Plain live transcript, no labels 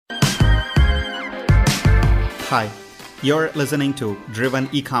Hi, you're listening to Driven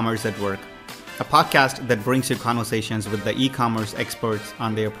E-commerce at Work, a podcast that brings you conversations with the e-commerce experts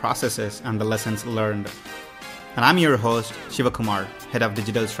on their processes and the lessons learned. And I'm your host, Shiva Kumar, Head of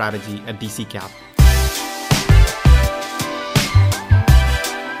Digital Strategy at DCCAP.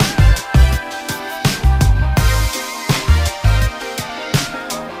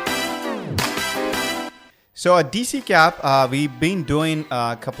 So at DCCAP, we've been doing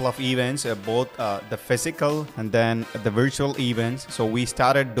a couple of events, both the physical and then the virtual events. So we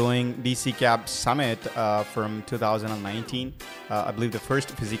started doing DCCAP Summit from 2019. I believe the first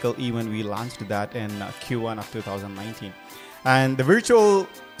physical event, we launched that in Q1 of 2019. And the virtual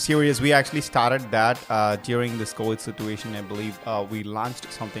series, we actually started that during this COVID situation. I believe we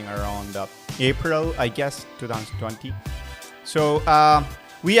launched something around April, 2020. So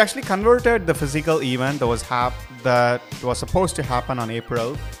we actually converted the physical event that was supposed to happen on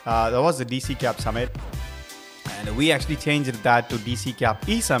April. That was the DCCAP Summit. And we actually changed that to DCCAP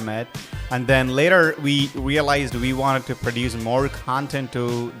E-Summit. And then later we realized we wanted to produce more content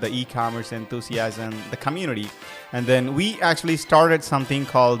to the e-commerce enthusiasts and the community. And then we actually started something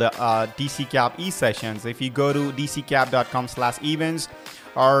called DCCAP E-Sessions. If you go to dccap.com/events,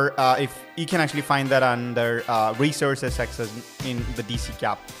 or if you can actually find that under resources section in the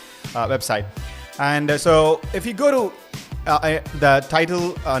DCCAP website. And so if you go to the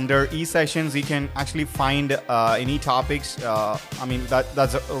title under e-sessions, you can actually find any topics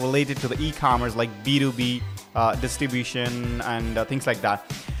that's related to the e-commerce, like B2B distribution and things like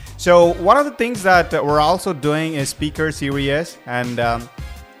that. So one of the things that we're also doing is speaker series, and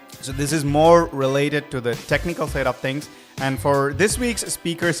so this is more related to the technical side of things. And for this week's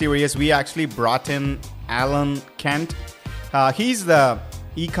speaker series, we actually brought in Alan Kent. He's the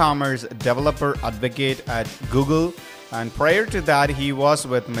e-commerce developer advocate at Google. And prior to that, he was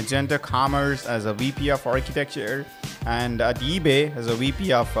with Magento Commerce as a VP of architecture and at eBay as a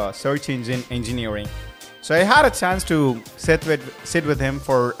VP of search engine engineering. So I had a chance to sit with him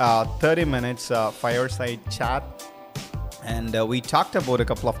for 30 minutes fireside chat. And we talked about a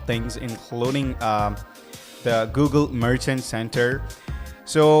couple of things, including the Google Merchant Center.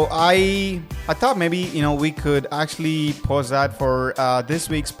 So I thought maybe we could actually pause that for this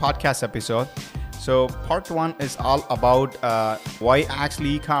week's podcast episode. So part one is all about why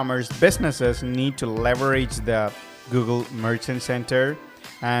actually e-commerce businesses need to leverage the Google Merchant Center,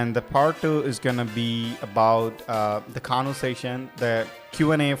 and the part two is gonna be about the conversation, the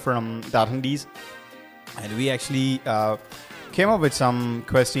Q&A from the attendees, and we actually came up with some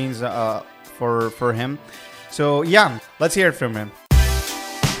questions for him. So yeah, let's hear it from him.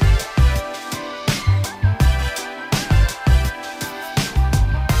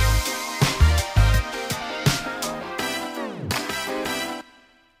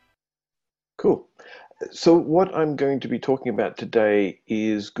 Cool. So what I'm going to be talking about today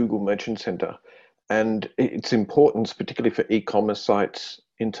is Google Merchant Center and its importance, particularly for e-commerce sites,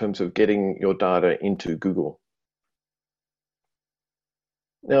 in terms of getting your data into Google.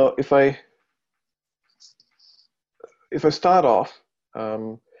 Now, if I start off,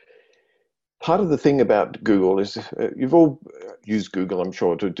 part of the thing about Google is you've all used Google, I'm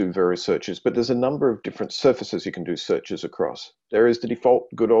sure, to do various searches, but there's a number of different surfaces you can do searches across. There is the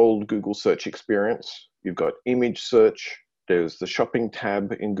default good old Google search experience. You've got image search. There's the shopping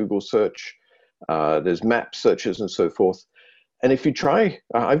tab in Google search. There's map searches and so forth. And if you try,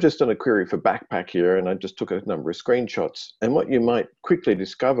 I've just done a query for backpack here, and I just took a number of screenshots. And what you might quickly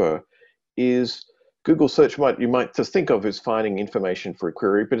discover is Google search you might just think of as finding information for a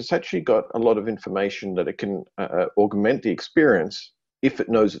query, but it's actually got a lot of information that it can augment the experience if it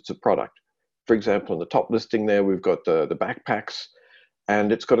knows it's a product. For example, in the top listing there, we've got the backpacks,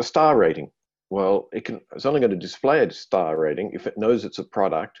 and it's got a star rating. Well, it's only going to display a star rating if it knows it's a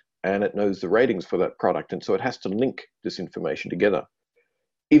product and it knows the ratings for that product, and so it has to link this information together.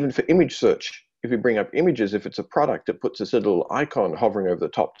 Even for image search, if you bring up images, if it's a product, it puts this little icon hovering over the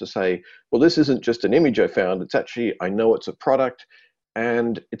top to say, well, this isn't just an image I found, it's actually, I know it's a product,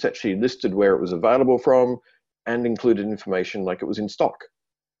 and it's actually listed where it was available from and included information like it was in stock.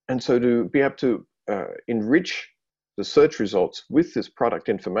 And so to be able to enrich the search results with this product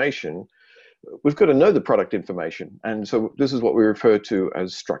information, we've got to know the product information. And so this is what we refer to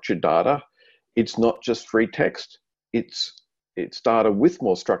as structured data. It's not just free text, it's data with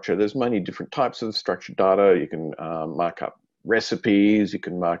more structure. There's many different types of structured data. You can mark up recipes, you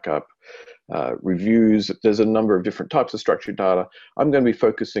can mark up reviews. There's a number of different types of structured data. I'm going to be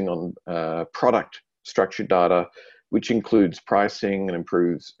focusing on product structured data, which includes pricing and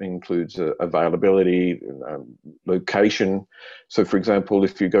includes availability, location. So for example,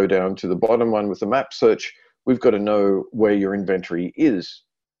 if you go down to the bottom one with the map search, we've got to know where your inventory is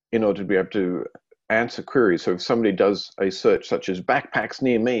in order to be able to answer queries. So if somebody does a search such as backpacks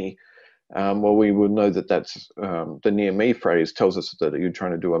near me, well, we will know that that's the near me phrase tells us that you're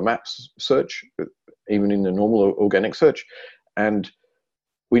trying to do a maps search, even in the normal organic search. And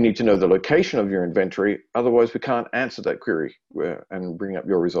we need to know the location of your inventory. Otherwise, we can't answer that query and bring up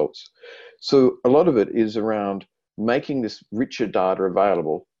your results. So a lot of it is around making this richer data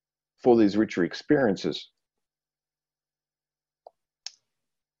available for these richer experiences.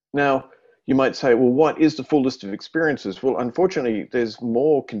 Now, you might say, well, what is the full list of experiences? Well, unfortunately, there's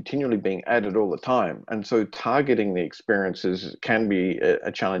more continually being added all the time. And so targeting the experiences can be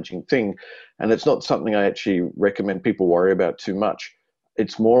a challenging thing. And it's not something I actually recommend people worry about too much.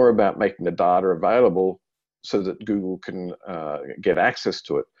 It's more about making the data available so that Google can get access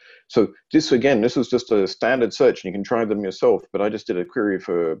to it. So this, again, this was just a standard search, and you can try them yourself. But I just did a query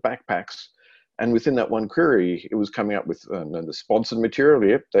for backpacks. And within that one query, it was coming up with the sponsored material,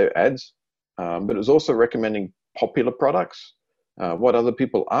 yep, the ads. But it was also recommending popular products, what other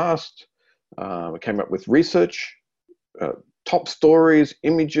people asked. It came up with research, top stories,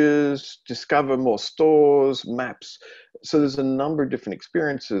 images, discover more stores, maps. So there's a number of different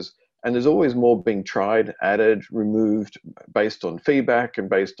experiences, and there's always more being tried, added, removed based on feedback and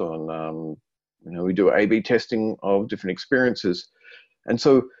based on, we do A/B testing of different experiences. And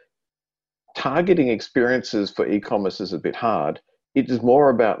so targeting experiences for e-commerce is a bit hard. It is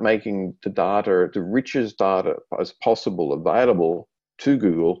more about making the data, the richest data as possible available to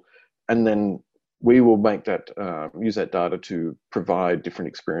Google, and then we will make that, use that data to provide different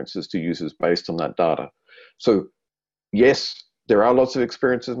experiences to users based on that data. So yes, there are lots of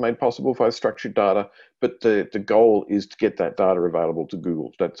experiences made possible by structured data, but the goal is to get that data available to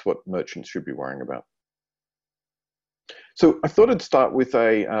Google. That's what merchants should be worrying about. So I thought I'd start with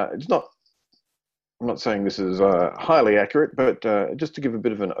I'm not saying this is highly accurate, but just to give a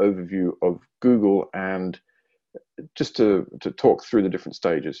bit of an overview of Google and just to talk through the different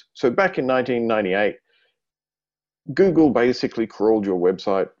stages. So back in 1998, Google basically crawled your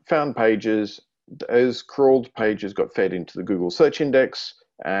website, found pages. Those crawled pages got fed into the Google search index,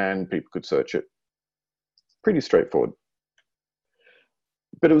 and people could search it. Pretty straightforward.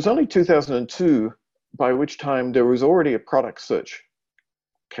 But it was only 2002, by which time there was already a product search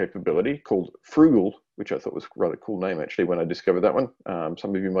capability called Froogle, which I thought was a rather cool name actually when I discovered that one.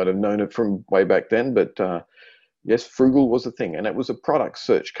 Some of you might have known it from way back then, but yes, Froogle was a thing, and it was a product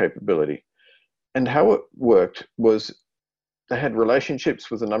search capability. And how it worked was they had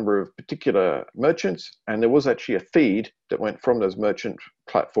relationships with a number of particular merchants, and there was actually a feed that went from those merchant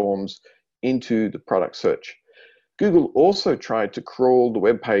platforms into the product search. Google also tried to crawl the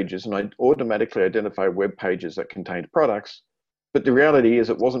web pages and automatically identify web pages that contained products. But the reality is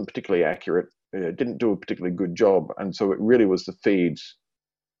it wasn't particularly accurate. It didn't do a particularly good job. And so it really was the feeds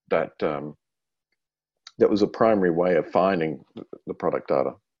that that was a primary way of finding the product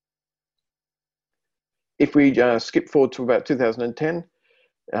data. If we skip forward to about 2010,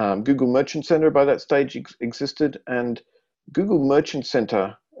 Google Merchant Center by that stage existed. And Google Merchant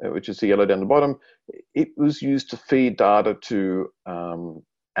Center, which is the yellow down the bottom, it was used to feed data to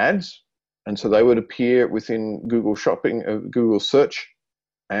ads. And so they would appear within Google Shopping, Google Search,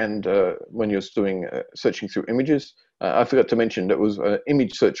 and when you're doing searching through images. I forgot to mention that was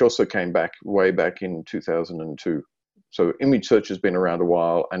image search also came back way back in 2002. So image search has been around a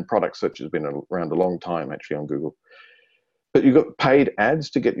while, and product search has been around a long time actually on Google. But you've got paid ads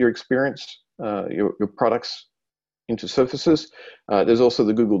to get your experience, your products into surfaces. There's also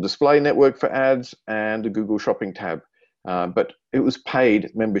the Google Display Network for ads and the Google Shopping tab. But it was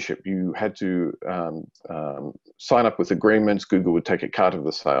paid membership. You had to sign up with agreements. Google would take a cut of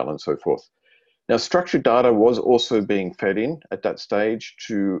the sale and so forth. Now, structured data was also being fed in at that stage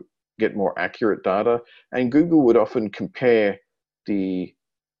to get more accurate data. And Google would often compare the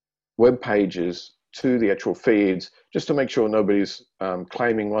web pages to the actual feeds just to make sure nobody's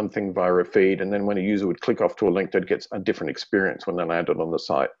claiming one thing via a feed. And then when a user would click off to a link, they'd get a different experience when they landed on the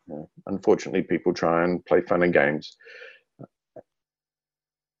site. Unfortunately, people try and play fun and games.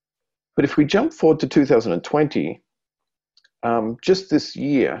 But if we jump forward to 2020, just this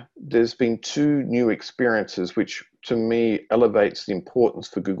year, there's been two new experiences which, to me, elevates the importance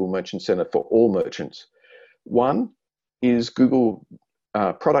for Google Merchant Center for all merchants. One is Google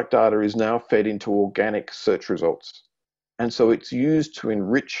product data is now fed into organic search results. And so it's used to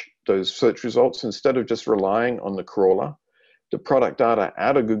enrich those search results instead of just relying on the crawler. The product data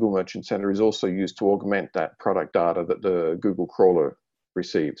out of Google Merchant Center is also used to augment that product data that the Google crawler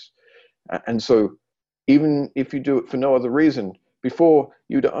receives. And so even if you do it for no other reason, Before,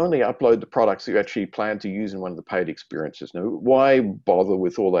 you'd only upload the products that you actually plan to use in one of the paid experiences. Now, why bother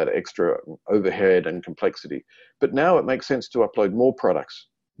with all that extra overhead and complexity? But now it makes sense to upload more products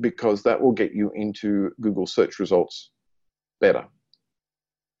because that will get you into Google search results better.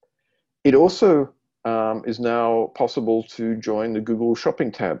 It also is now possible to join the Google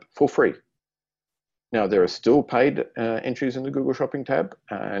Shopping tab for free. Now, there are still paid entries in the Google Shopping tab,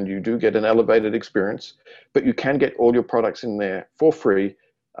 and you do get an elevated experience, but you can get all your products in there for free,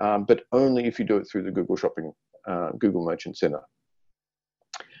 but only if you do it through the Google Shopping, Google Merchant Center.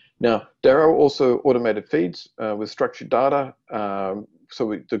 Now, there are also automated feeds with structured data.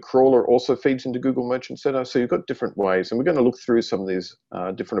 The crawler also feeds into Google Merchant Center. So you've got different ways, and we're going to look through some of these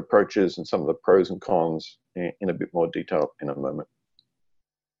different approaches and some of the pros and cons in a bit more detail in a moment.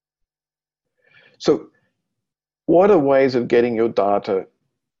 So what are ways of getting your data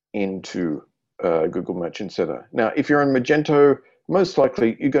into Google Merchant Center? Now, if you're on Magento, most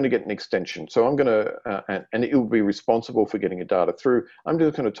likely you're going to get an extension. So I'm going to, and it will be responsible for getting your data through. I'm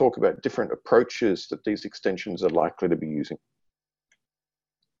just going to talk about different approaches that these extensions are likely to be using.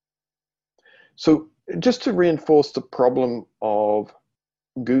 So just to reinforce the problem of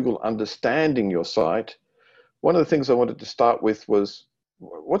Google understanding your site, one of the things I wanted to start with was,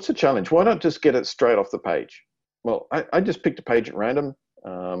 what's the challenge? Why not just get it straight off the page? Well, I just picked a page at random.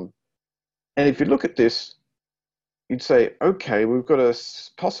 And if you look at this, you'd say, okay, we've got a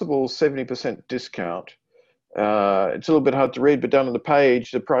possible 70% discount. It's a little bit hard to read, but down on the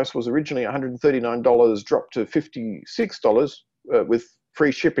page, the price was originally $139, dropped to $56 with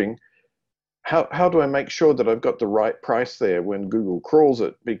free shipping. How do I make sure that I've got the right price there when Google crawls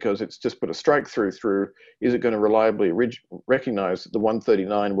it, because it's just put a strike through? Is it going to reliably recognize that the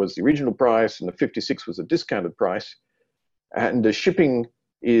 139 was the original price and the 56 was a discounted price, and the shipping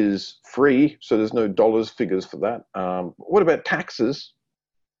is free, so there's no dollars figures for that? What about taxes?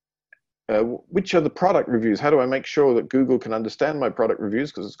 Which are the product reviews? How do I make sure that Google can understand my product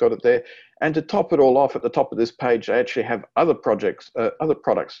reviews, because it's got it there? And to top it all off, at the top of this page, I actually have other products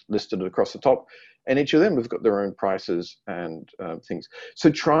listed across the top, and each of them have got their own prices and things. So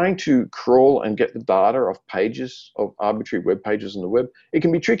trying to crawl and get the data off pages, of arbitrary web pages on the web, it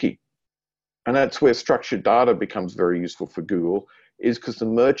can be tricky. And that's where structured data becomes very useful for Google, is because the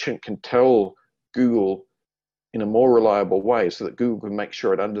merchant can tell Google in a more reliable way so that Google can make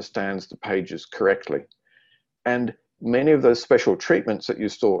sure it understands the pages correctly. And many of those special treatments that you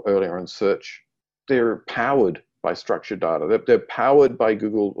saw earlier on search, they're powered by structured data. They're powered by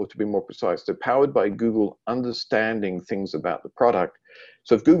Google, or to be more precise, they're powered by Google understanding things about the product.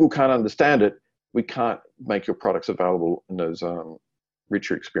 So if Google can't understand it, we can't make your products available in those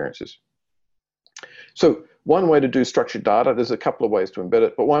richer experiences. So one way to do structured data, there's a couple of ways to embed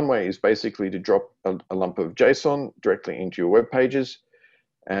it, but one way is basically to drop a lump of JSON directly into your web pages.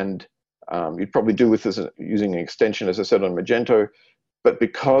 And you'd probably do with this using an extension, as I said, on Magento, but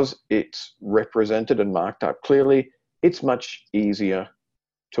because it's represented and marked up clearly, it's much easier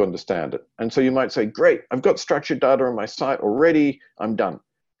to understand it. And so you might say, great, I've got structured data on my site already, I'm done.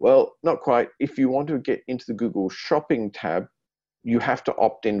 Well, not quite. If you want to get into the Google Shopping tab, you have to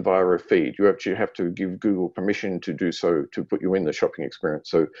opt in via a feed. You actually have to give Google permission to do so, to put you in the shopping experience.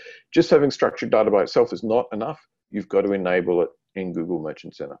 So just having structured data by itself is not enough. You've got to enable it in Google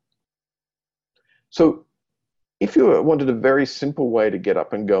Merchant Center. So if you wanted a very simple way to get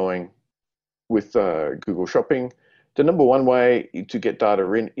up and going with Google Shopping, the number one way to get data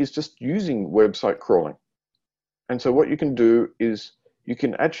in is just using website crawling. And so what you can do is you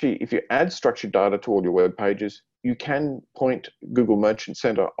can actually, if you add structured data to all your web pages, you can point Google Merchant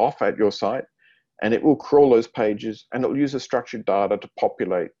Center off at your site, and it will crawl those pages, and it'll use the structured data to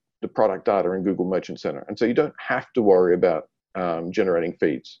populate the product data in Google Merchant Center. And so you don't have to worry about generating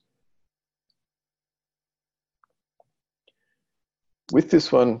feeds. With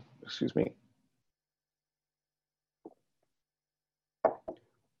this one, excuse me,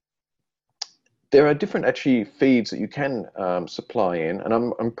 there are different actually feeds that you can supply in, and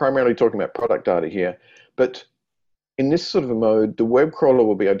I'm primarily talking about product data here, but in this sort of a mode, the web crawler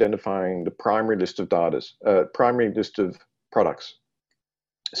will be identifying the primary list of primary list of products.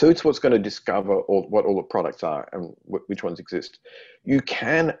 So it's what's going to discover what all the products are and which ones exist. You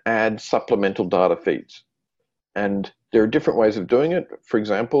can add supplemental data feeds, and there are different ways of doing it. For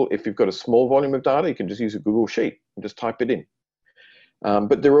example, if you've got a small volume of data, you can just use a Google Sheet and just type it in.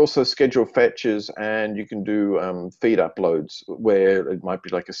 But there are also scheduled fetches, and you can do feed uploads where it might be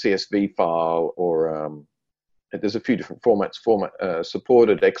like a CSV file, or there's a few different formats,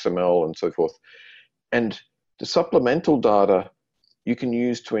 supported XML and so forth. And the supplemental data you can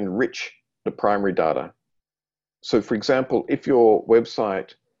use to enrich the primary data. So for example, if your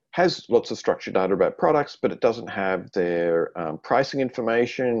website has lots of structured data about products, but it doesn't have their pricing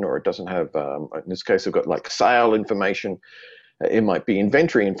information, or it doesn't have, in this case, I've got like sale information. It might be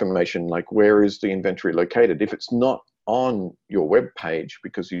inventory information, like where is the inventory located? If it's not on your web page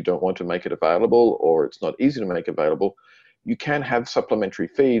because you don't want to make it available, or it's not easy to make available, you can have supplementary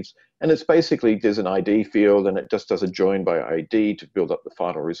feeds. And it's basically, there's an ID field and it just does a join by ID to build up the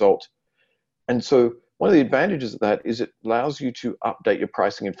final result. And so one of the advantages of that is it allows you to update your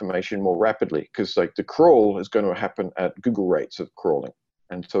pricing information more rapidly, because like the crawl is going to happen at Google rates of crawling.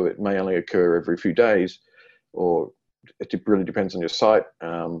 And so it may only occur every few days, or it really depends on your site.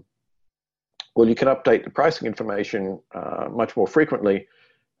 Well, you can update the pricing information much more frequently.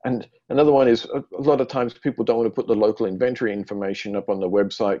 And another one is, a lot of times people don't want to put the local inventory information up on the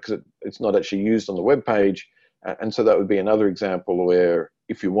website because it's not actually used on the web page. And so that would be another example where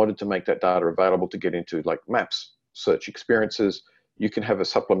if you wanted to make that data available to get into like maps, search experiences, you can have a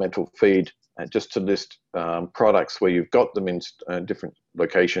supplemental feed just to list products where you've got them in different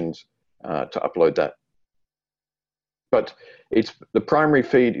locations to upload that. But the primary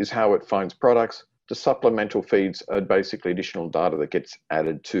feed is how it finds products. The supplemental feeds are basically additional data that gets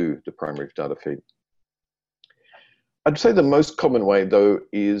added to the primary data feed. I'd say the most common way, though,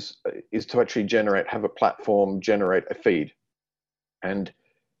 is to actually have a platform generate a feed. And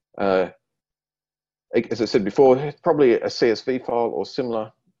as I said before, probably a CSV file or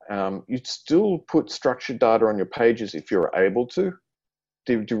similar. You'd still put structured data on your pages if you're able to.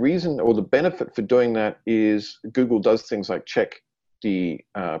 The reason or the benefit for doing that is Google does things like check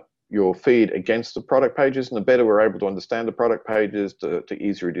your feed against the product pages, and the better we're able to understand the product pages, the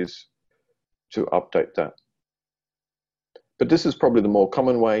easier it is to update that. But this is probably the more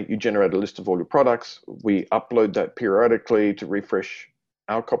common way. You generate a list of all your products. We upload that periodically to refresh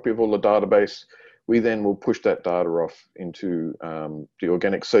our copy of all the database. We then will push that data off into the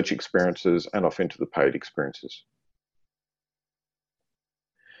organic search experiences and off into the paid experiences.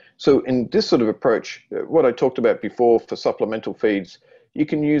 So in this sort of approach, what I talked about before for supplemental feeds, you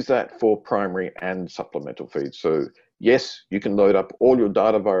can use that for primary and supplemental feeds. So yes, you can load up all your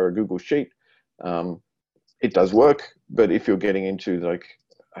data via a Google Sheet. It does work, but if you're getting into like,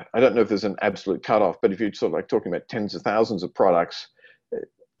 I don't know if there's an absolute cutoff, but if you're sort of like talking about tens of thousands of products,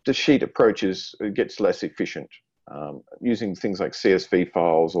 the sheet approach gets less efficient. Using things like CSV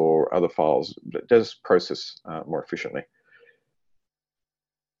files or other files that does process more efficiently.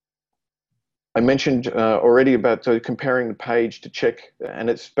 I mentioned already about comparing the page to check, and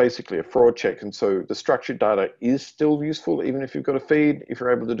it's basically a fraud check. And so the structured data is still useful, even if you've got a feed. If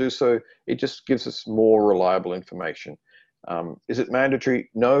you're able to do so, it just gives us more reliable information. Is it mandatory?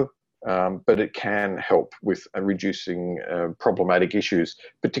 No, but it can help with reducing problematic issues,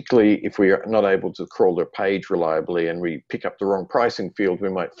 particularly if we are not able to crawl their page reliably and we pick up the wrong pricing field. We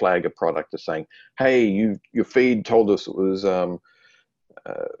might flag a product as saying, hey, your feed told us it was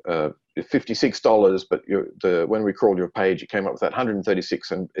 $56, but when we crawled your page, it came up with that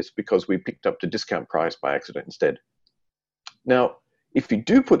 $136, and it's because we picked up the discount price by accident instead. Now, if you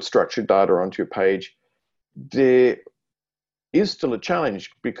do put structured data onto your page, there is still a challenge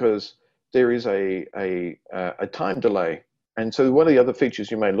because there is a time delay. And so one of the other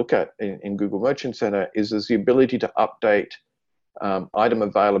features you may look at in Google Merchant Center is the ability to update item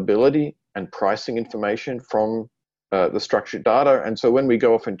availability and pricing information from the structured data. And so when we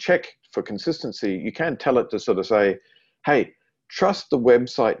go off and check for consistency, you can tell it to sort of say, hey, trust the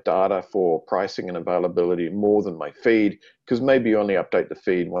website data for pricing and availability more than my feed, because maybe you only update the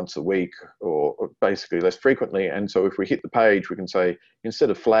feed once a week or basically less frequently. And so if we hit the page, we can say, instead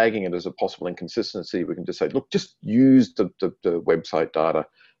of flagging it as a possible inconsistency, we can just say, look, just use the website data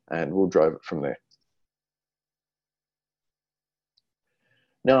and we'll drive it from there.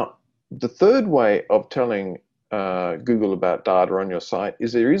 Now, the third way of telling Google about data on your site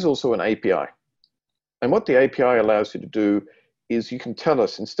is there is also an API. And what the API allows you to do is you can tell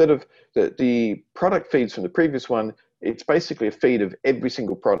us, instead of the product feeds from the previous one, it's basically a feed of every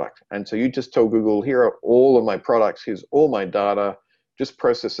single product. And so you just tell Google, here are all of my products, here's all my data, just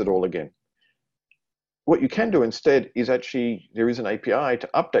process it all again. What you can do instead is actually, there is an API to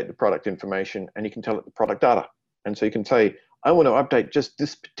update the product information, and you can tell it the product data. And so you can say, I want to update just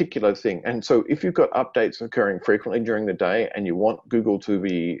this particular thing. And so if you've got updates occurring frequently during the day and you want Google to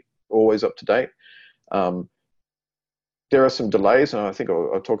be always up to date, there are some delays, and I think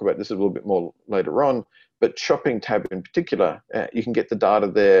I'll talk about this a little bit more later on, but Shopping tab in particular, you can get the data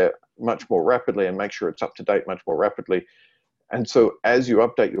there much more rapidly and make sure it's up to date much more rapidly. And so as you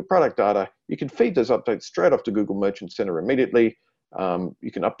update your product data, you can feed those updates straight off to Google Merchant Center immediately.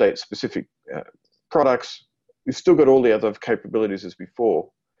 You can update specific products you've still got all the other capabilities as before.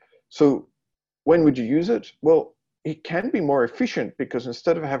 So when would you use it? Well, it can be more efficient because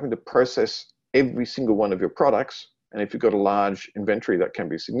instead of having to process every single one of your products, and if you've got a large inventory, that can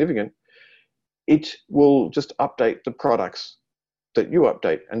be significant, it will just update the products that you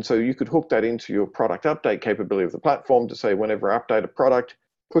update. And so you could hook that into your product update capability of the platform to say, whenever I update a product,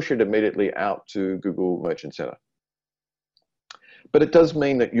 push it immediately out to Google Merchant Center. But it does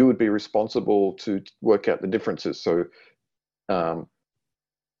mean that you would be responsible to work out the differences. So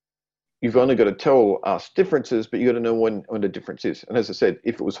you've only got to tell us differences, but you got to know when the difference is. And as I said,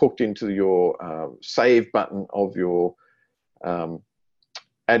 if it was hooked into your save button of your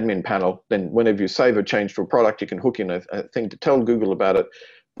admin panel, then whenever you save or change to a product, you can hook in a thing to tell Google about it.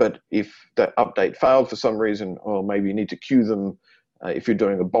 But if that update failed for some reason, or maybe you need to queue them, if you're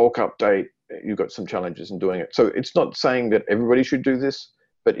doing a bulk update, you've got some challenges in doing it. So it's not saying that everybody should do this,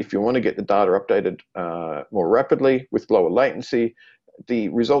 but if you want to get the data updated more rapidly with lower latency, the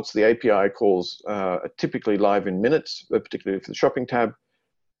results of the API calls are typically live in minutes, particularly for the shopping tab,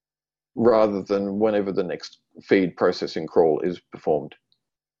 rather than whenever the next feed processing crawl is performed.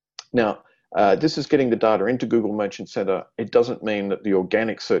 Now, this is getting the data into Google Merchant Center. It doesn't mean that the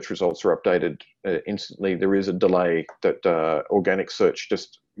organic search results are updated instantly. There is a delay that organic search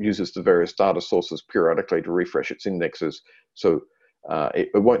just uses the various data sources periodically to refresh its indexes. So it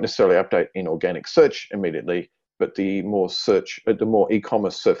won't necessarily update in organic search immediately, but the more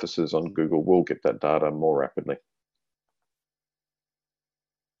e-commerce surfaces on Google will get that data more rapidly.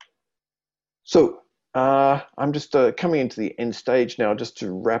 So I'm just coming into the end stage now, just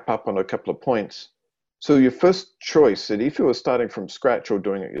to wrap up on a couple of points. So your first choice, and if you were starting from scratch or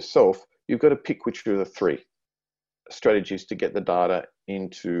doing it yourself, you've got to pick which of the three strategies to get the data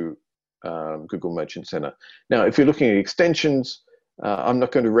into Google Merchant Center. Now, if you're looking at extensions, I'm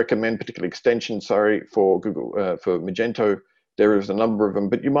not going to recommend particular extensions, for Google, for Magento. There is a number of them,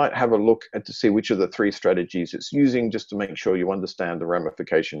 but you might have a look to see which of the three strategies it's using, just to make sure you understand the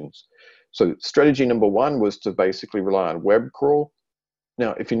ramifications. So strategy number one was to basically rely on web crawl.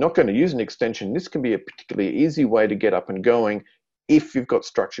 Now, if you're not going to use an extension, this can be a particularly easy way to get up and going if you've got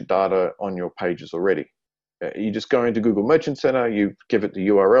structured data on your pages already. You just go into Google Merchant Center, you give it the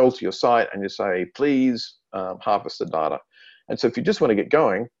URL to your site, and you say, please harvest the data. And so if you just want to get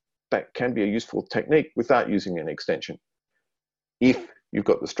going, that can be a useful technique without using an extension, if you've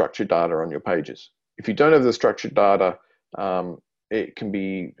got the structured data on your pages. If you don't have the structured data, it can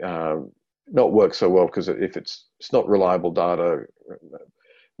be not work so well, because if it's not reliable data,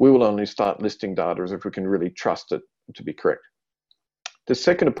 we will only start listing data as if we can really trust it to be correct. The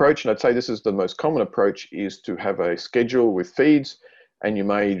second approach, and I'd say this is the most common approach, is to have a schedule with feeds, and you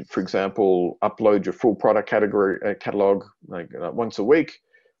may, for example, upload your full product category catalog once a week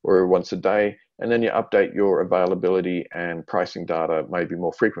or once a day, and then you update your availability and pricing data maybe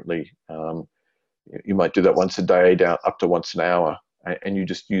more frequently. You might do that once a day, down up to once an hour, and you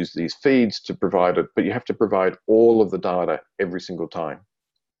just use these feeds to provide it, but you have to provide all of the data every single time.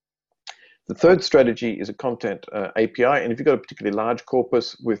 The third strategy is a content API, and if you've got a particularly large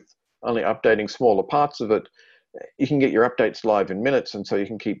corpus with only updating smaller parts of it, you can get your updates live in minutes, and so you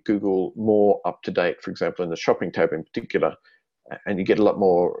can keep Google more up to date, for example, in the shopping tab in particular, and you get a lot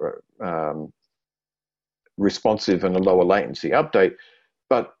more responsive and a lower latency update.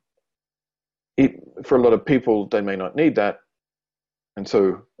 But for a lot of people, they may not need that. And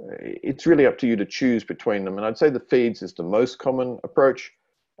so it's really up to you to choose between them. And I'd say the feeds is the most common approach,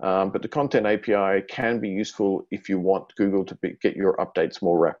 but the content API can be useful if you want Google to get your updates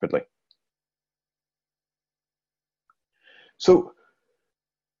more rapidly. So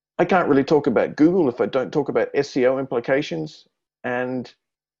I can't really talk about Google if I don't talk about SEO implications. And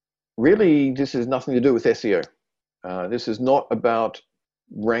really, this has nothing to do with SEO. This is not about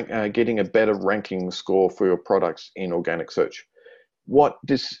getting a better ranking score for your products in organic search. What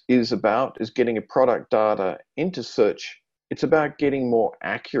this is about is getting a product data into search. It's about getting more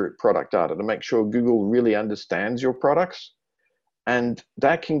accurate product data to make sure Google really understands your products. And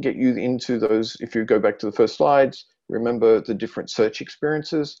that can get you into those, if you go back to the first slides, remember the different search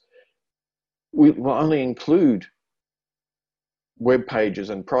experiences. We will only include web pages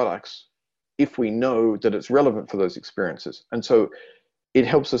and products if we know that it's relevant for those experiences. And so it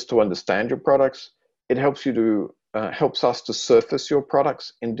helps us to understand your products. It helps you to helps us to surface your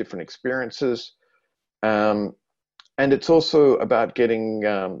products in different experiences. And it's also about getting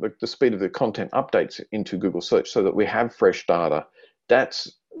the speed of the content updates into Google search so that we have fresh data.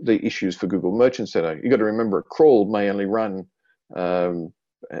 That's the issues for Google Merchant Center. You got to remember, a crawl may only run, the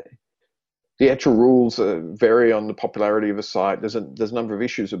actual rules vary on the popularity of a site. There's a number of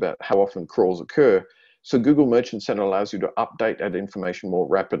issues about how often crawls occur, So Google Merchant Center allows you to update that information more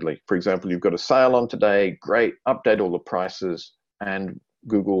rapidly. For example, you've got a sale on today, great, update all the prices, and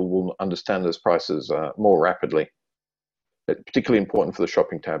Google will understand those prices more rapidly. It's particularly important for the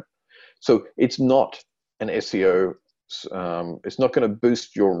shopping tab. So it's not an SEO, it's not going to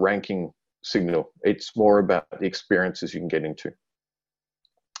boost your ranking signal. It's more about the experiences you can get into.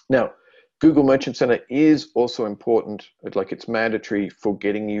 Now, Google Merchant Center is also important, like it's mandatory for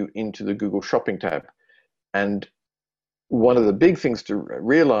getting you into the Google Shopping tab. And one of the big things to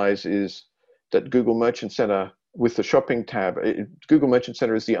realize is that Google Merchant Center with the Shopping tab, Google Merchant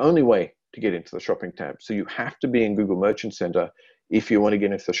Center is the only way to get into the Shopping tab. So you have to be in Google Merchant Center if you want to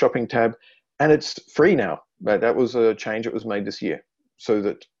get into the Shopping tab. And it's free now. That was a change that was made this year. So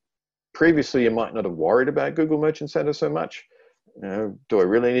that previously you might not have worried about Google Merchant Center so much. Do I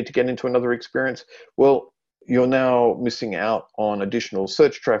really need to get into another experience? Well, you're now missing out on additional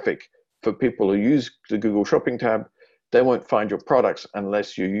search traffic for people who use the Google Shopping tab. They won't find your products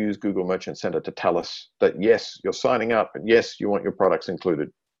unless you use Google Merchant Center to tell us that, yes, you're signing up, and yes, you want your products included.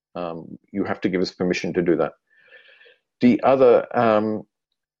 You have to give us permission to do that. The other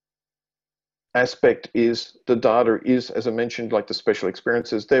aspect is the data is, as I mentioned, like the special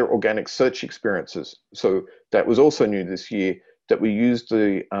experiences, they're organic search experiences. So that was also new this year, that we used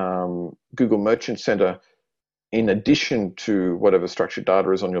the Google Merchant Center in addition to whatever structured data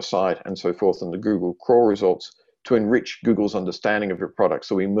is on your site and so forth, and the Google crawl results, to enrich Google's understanding of your product.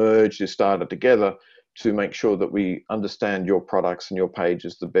 So we merge this data together to make sure that we understand your products and your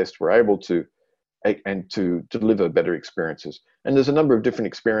pages the best we're able to, and to deliver better experiences. And there's a number of different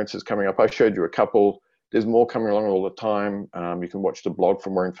experiences coming up. I showed you a couple. There's more coming along all the time. You can watch the blog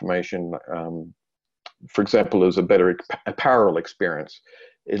for more information. For example, there's a better apparel experience.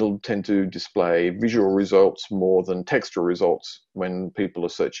 It'll tend to display visual results more than textual results when people are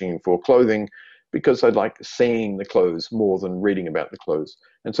searching for clothing, because they like seeing the clothes more than reading about the clothes.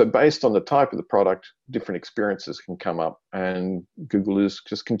 And so based on the type of the product, different experiences can come up, and Google is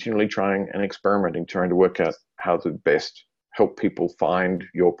just continually trying and experimenting, trying to work out how to best help people find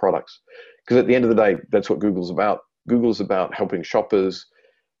your products. Because at the end of the day, that's what Google's about. Google's about helping shoppers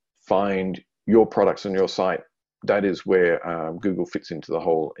find your products on your site. That is where Google fits into the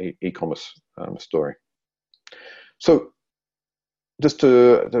whole e-commerce story. So just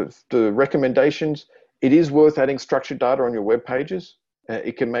to the recommendations, it is worth adding structured data on your web pages.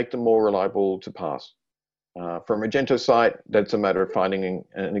 It can make them more reliable to parse. For a Magento site, that's a matter of finding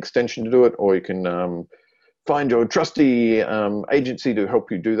an extension to do it, or you can find your trusty agency to help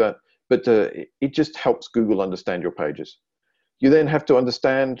you do that. But it just helps Google understand your pages. You then have to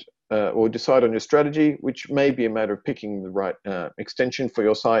understand or decide on your strategy, which may be a matter of picking the right extension for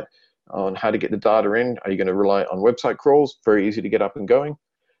your site, on how to get the data in. Are you going to rely on website crawls? Very easy to get up and going.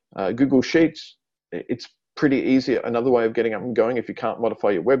 Google Sheets, it's pretty easy. Another way of getting up and going if you can't modify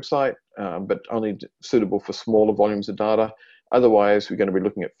your website, but only suitable for smaller volumes of data. Otherwise, we're going to be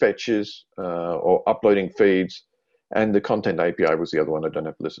looking at fetches or uploading feeds, and the Content API was the other one I don't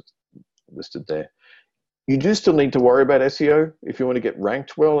have listed there. You do still need to worry about SEO if you want to get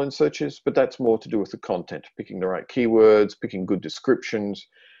ranked well in searches, but that's more to do with the content, picking the right keywords, picking good descriptions.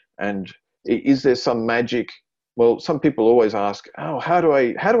 And is there some magic? Well, some people always ask, oh, how do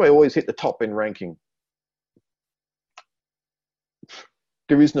I always hit the top in ranking?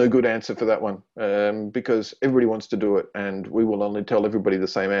 There is no good answer for that one, because everybody wants to do it, and we will only tell everybody the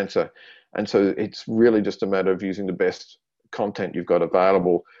same answer. And so it's really just a matter of using the best content you've got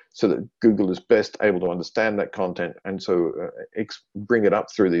available so that Google is best able to understand that content, and so bring it up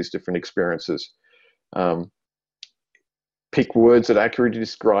through these different experiences. Pick words that accurately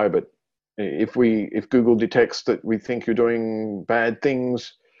describe it. If Google detects that we think you're doing bad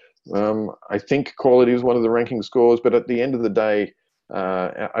things, I think quality is one of the ranking scores, but at the end of the day,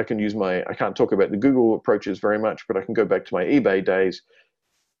 I can't talk about the Google approaches very much, but I can go back to my eBay days.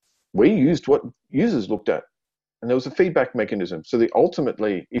 We used what users looked at, and there was a feedback mechanism. So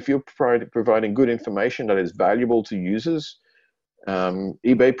ultimately, if you're providing good information that is valuable to users,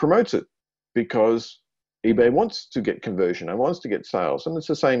 eBay promotes it, because eBay wants to get conversion and wants to get sales. And it's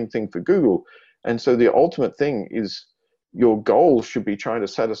the same thing for Google. And so the ultimate thing is your goal should be trying to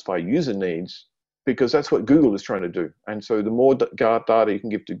satisfy user needs, because that's what Google is trying to do. And so the more data you can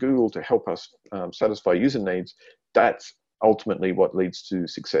give to Google to help us satisfy user needs, that's ultimately what leads to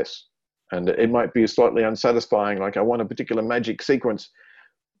success. And it might be slightly unsatisfying, like I want a particular magic sequence.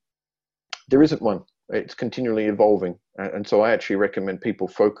 There isn't one. It's continually evolving. And so I actually recommend people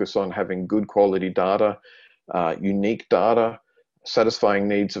focus on having good quality data, unique data, satisfying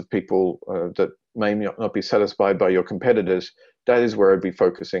needs of people that may not be satisfied by your competitors. That is where I'd be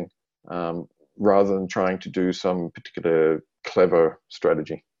focusing. rather than trying to do some particular clever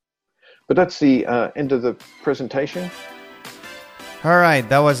strategy. But that's the end of the presentation. All right,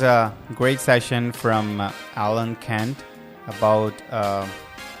 that was a great session from Alan Kent about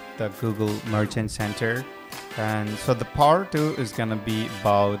the Google Merchant Center. And so the part 2 is going to be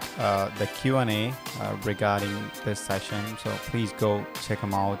about the Q&A regarding this session. So please go check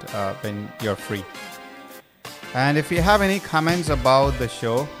them out when you're free. And if you have any comments about the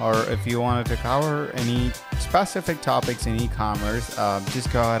show, or if you wanted to cover any specific topics in e-commerce,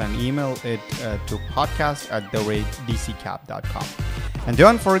 just go ahead and email it to podcast@dccap.com. And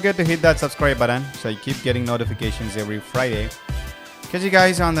don't forget to hit that subscribe button so you keep getting notifications every Friday. Catch you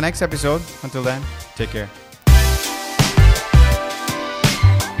guys on the next episode. Until then, take care.